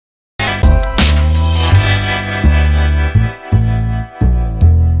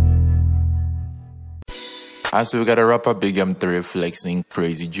Also, we got a rapper Big M3 flexing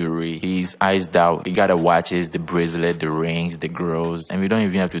crazy jewelry. He's iced out. He got the watches, the bracelet, the rings, the grills, and we don't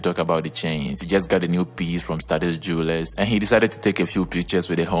even have to talk about the chains. He just got a new piece from Status Jewelers, and he decided to take a few pictures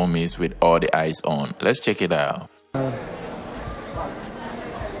with the homies with all the eyes on. Let's check it out.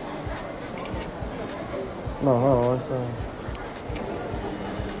 No, what's that?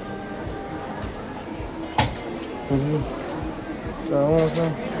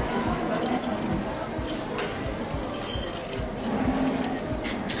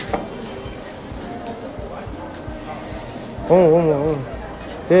 Oh.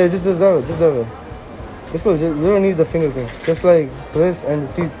 Yeah, just that way, just that way. Just go, you don't need the fingerprint. Just like this and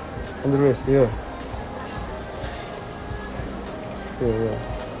the teeth and the wrist, yeah. Yeah.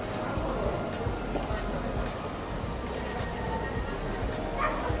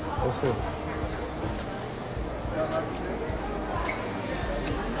 That's it.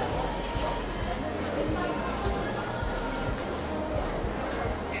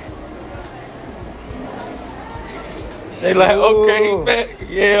 They like, okay, he back.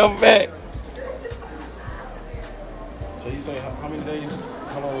 Yeah, I'm back. So you say how many days?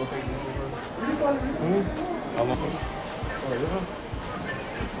 How long will it take to move? How long?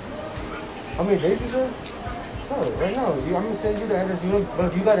 How many days is it? No, right now. I'm gonna send you the address. But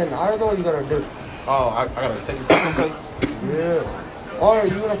if you got an hour though, you gotta do it. Oh, I gotta take it to someplace? Yeah. Or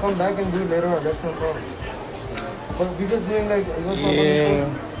you gonna come back and do it later on, that's no problem. But we just doing like, you know, yeah.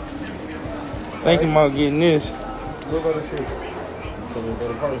 Thinking about getting this. What about the shit?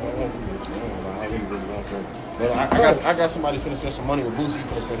 But I got somebody finna spend some money with Boosie. He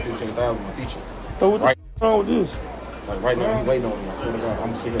finna spend $15,000 on my feature. So what's wrong with this? Like right now, he's waiting on me. I swear to God, I'm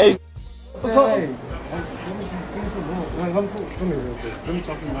gonna sit here. Hey, what's up? Hey, let me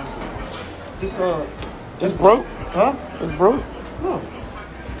talk to you nicely. It's broke? Huh? It's broke? No.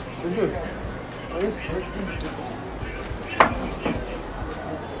 It's good.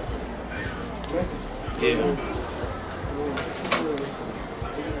 Yeah.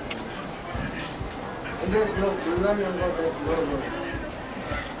 There's no,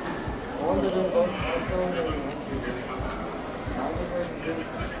 all the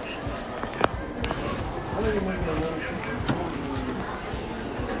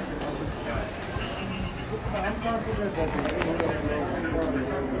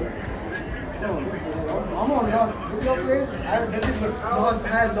I'm on loss. Video place, I have nothing but loss,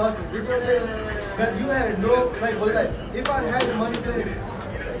 had losses. Video place, but you had no, like, if I had money to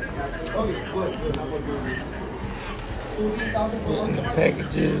okay, good. Putting the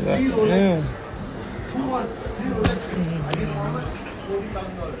packages up there.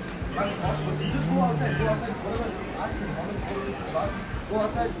 Just go outside, whatever, ask me how much is about. Go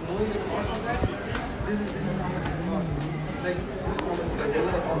outside, knowing the cost of that. This is how much it costs. Like, this is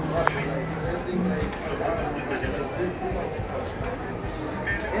how much everything like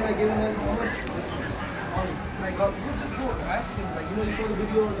and I give him like how much like you just go ask him, like, you know, you saw the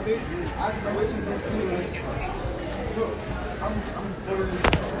video on the page, ask him how much you just see like, I'm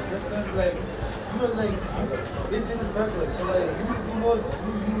like, you know, like, this is the circle, so like, you know,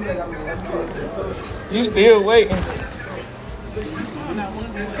 like, I'm You still waiting?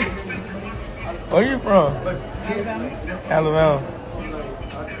 Where you from? Alabama.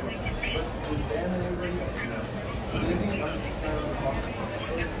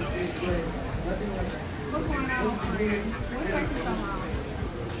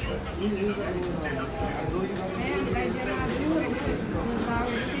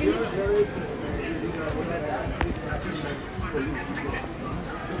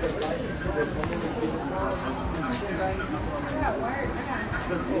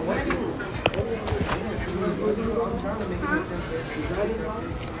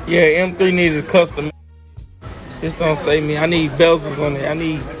 Yeah, M3 needs a custom. This don't say me. I need bezels on it. I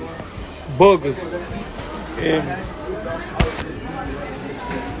need boogers. Yeah.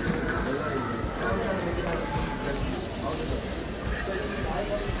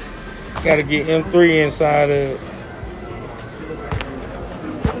 Gotta get M3 inside of it.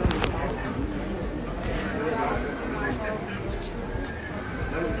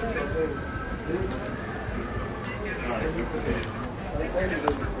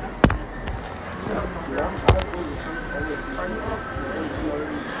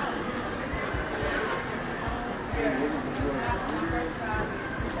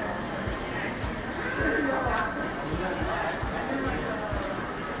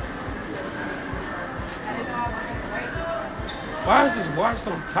 Why is this watch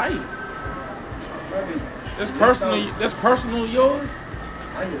so tight? That's personal yours?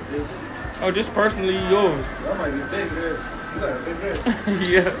 Oh, just personally yours. That might be big, man. You got a big wrist.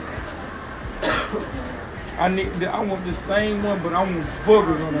 Yeah. I want the same one, but I want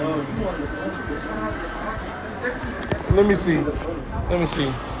boogers on that. Let me see. Let me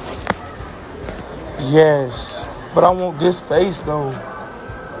see. Yes, but I want this face though.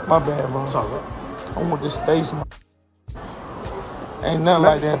 My bad, bro. I want this face. Ain't nothing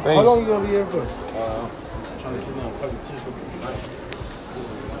like that face. How long you gonna be here for? Trying to sit down, probably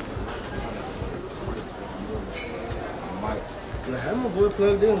Yeah, have my boy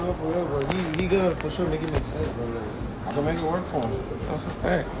plugged in, bro, for real, bro. He gonna for sure make it make sense, bro. I can make it work for him. That's a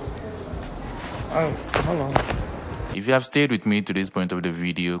fact. Hold on. If you have stayed with me to this point of the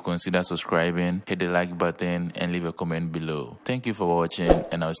video, consider subscribing, hit the like button, and leave a comment below. Thank you for watching,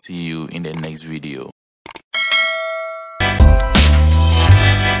 and I'll see you in the next video.